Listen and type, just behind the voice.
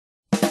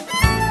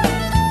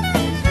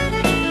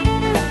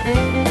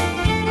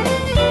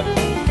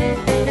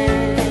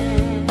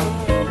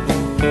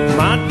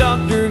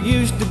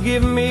used to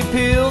give me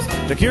pills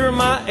to cure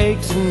my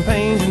aches and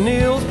pains and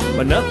ills,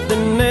 but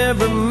nothing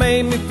ever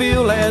made me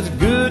feel as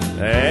good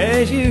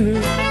as you.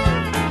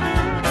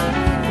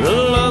 The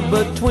love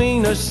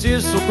between us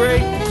is so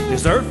great,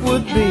 this earth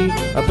would be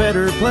a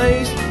better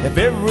place if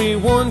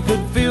everyone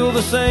could feel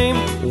the same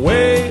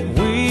way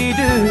we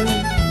do.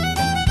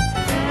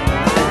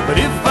 But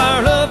if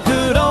our love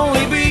could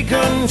only be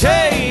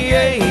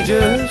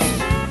contagious,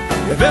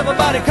 if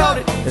everybody caught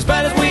it as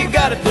bad as we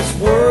got it, this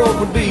world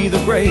would be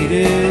the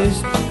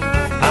greatest.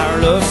 Our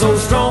love so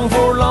strong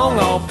for long,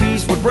 all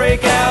peace would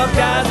break out.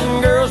 Guys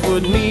and girls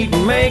would meet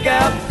and make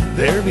out.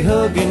 There'd be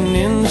hugging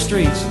in the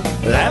streets,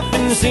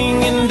 laughing,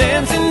 singing,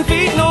 dancing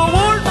feet. No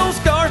wars, no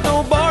scars,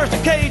 no bars to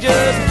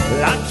cages.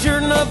 I'd sure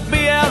enough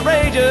be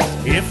outrageous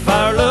if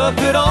our love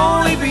could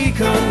only be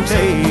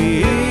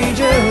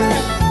contagious.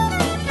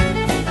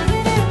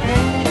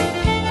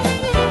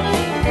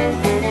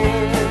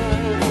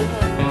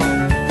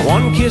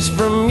 One kiss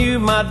from you,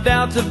 my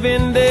doubts have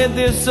ended.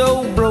 This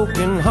old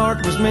broken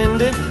heart was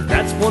mended.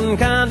 That's one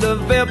kind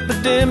of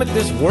epidemic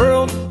this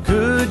world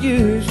could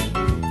use.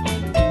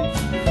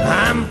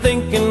 I'm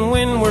thinking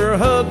when we're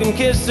hugging,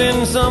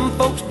 kissing, some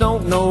folks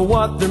don't know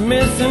what they're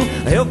missing.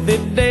 A healthy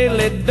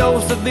daily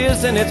dose of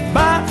this and it's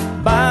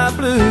bye-bye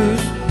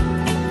blues.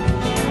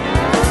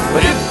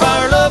 But if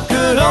our love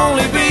could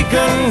only be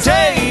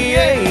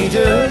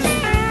contagious,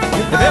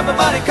 if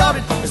everybody caught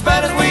it as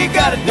bad as we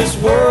got it, this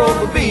world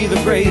would be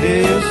the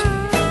greatest.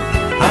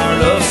 Our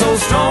love so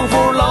strong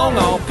for long,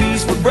 all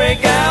peace would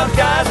break out.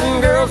 Guys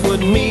and girls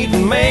would meet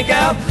and make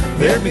out.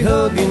 There'd be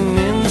hugging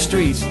in the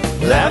streets,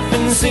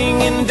 laughing,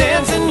 singing,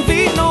 dancing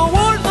feet. No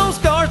wars, no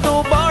scars,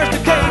 no bars to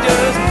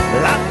cages.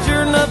 I'd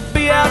sure enough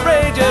be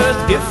outrageous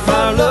if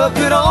our love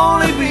could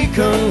only be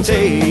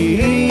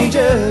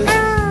contagious.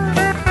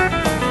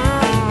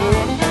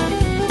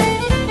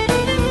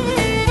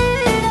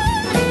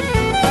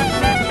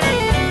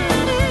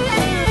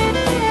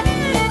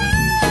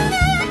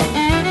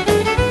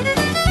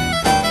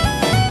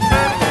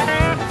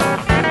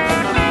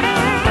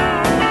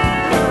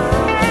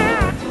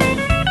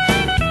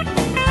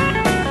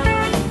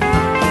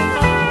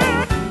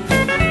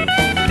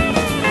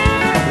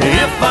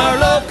 If our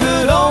love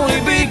could only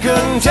be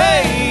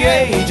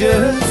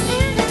contagious,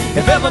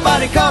 if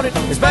everybody caught it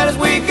as bad as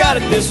we got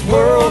it, this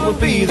world would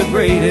be the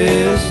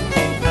greatest.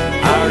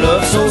 Our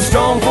love so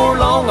strong for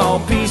long, all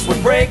peace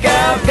would break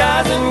out.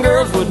 Guys and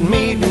girls would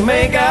meet and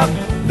make out.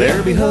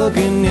 There'd be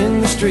hugging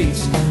in the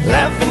streets,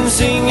 laughing,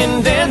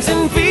 singing,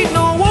 dancing feet.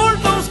 No wars,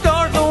 no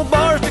scars, no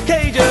bars to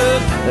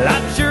cages.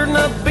 I'd sure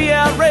enough be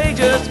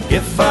outrageous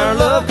if our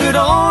love could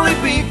only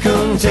be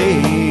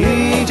contagious.